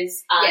recommend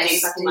those Do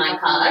Fucking Mind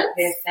cards.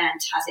 They're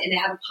fantastic. And they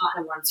have a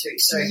partner one too.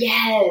 So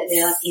Yes.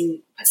 they're like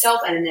in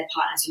self and in their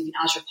partner. So you can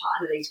ask your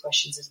partner these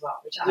questions as well,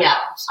 which I Yeah.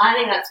 love. I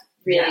think that's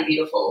really Yeah.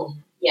 beautiful.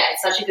 Yeah,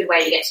 it's such a good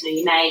way to get to know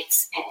your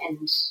mates and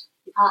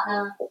your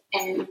partner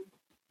and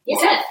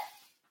Yourself.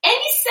 And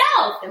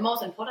yourself. The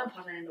most important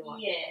partner in the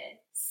world. Yes.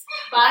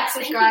 Like, Thank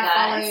you, subscribe,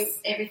 guys. follow,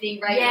 everything,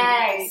 rate,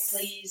 Yes.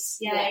 review, please.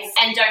 Yes.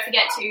 And don't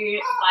forget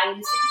to buy your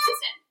Super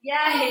Consistent.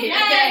 Yay.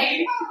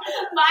 Yay.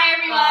 Bye,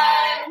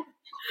 everyone.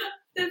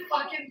 The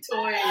fucking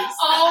toys.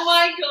 Oh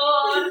my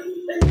god.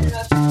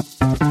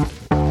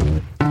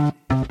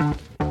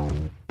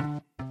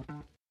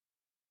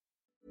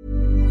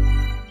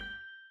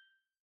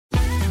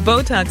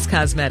 Botox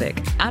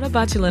Cosmetic, out of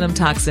botulinum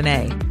toxin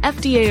A,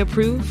 FDA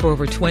approved for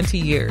over 20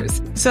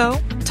 years. So,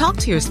 talk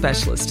to your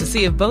specialist to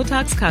see if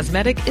Botox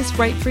Cosmetic is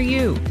right for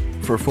you.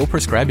 For full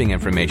prescribing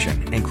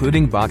information,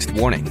 including boxed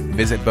warning,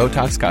 visit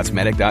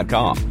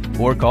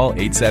BotoxCosmetic.com or call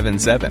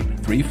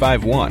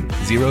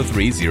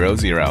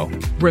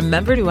 877-351-0300.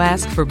 Remember to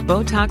ask for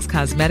Botox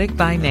Cosmetic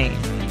by name.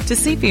 To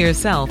see for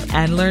yourself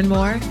and learn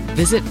more,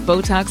 visit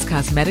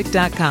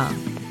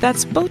BotoxCosmetic.com.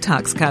 That's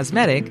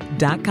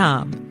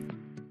BotoxCosmetic.com.